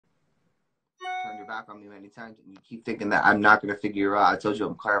your back on me many times, and you keep thinking that I'm not going to figure you out. I told you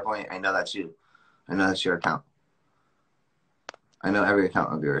I'm clairvoyant. I know that's you. I know that's your account. I know every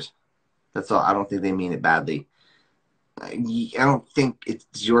account of yours. That's all. I don't think they mean it badly. I don't think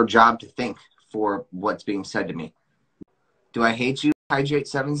it's your job to think for what's being said to me. Do I hate you? Hydrate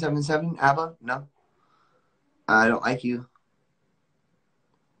 777, Abba? No. I don't like you.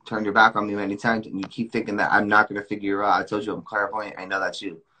 Turned your back on me many times, and you keep thinking that I'm not going to figure you out. I told you I'm clairvoyant. I know that's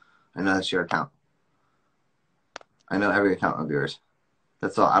you. I know that's your account. I know every account of yours.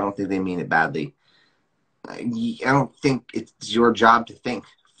 That's all. I don't think they mean it badly. I don't think it's your job to think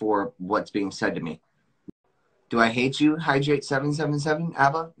for what's being said to me. Do I hate you? Hydrate 777,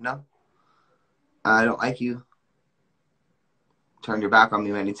 Abba? No. I don't like you. Turned your back on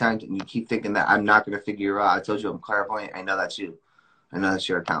me many times, and you keep thinking that I'm not going to figure you out. I told you I'm clairvoyant. I know that's you. I know that's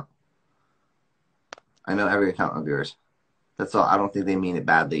your account. I know every account of yours. That's all. I don't think they mean it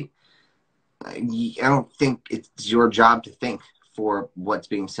badly. I don't think it's your job to think for what's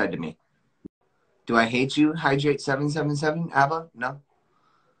being said to me. Do I hate you? Hydrate 777, Abba? No.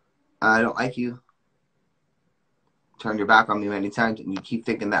 I don't like you. Turned your back on me many times, and you keep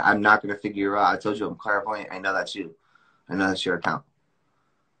thinking that I'm not going to figure you out. I told you I'm clairvoyant. I know that's you. I know that's your account.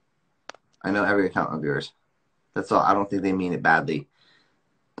 I know every account of yours. That's all. I don't think they mean it badly.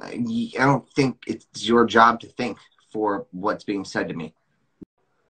 I don't think it's your job to think for what's being said to me.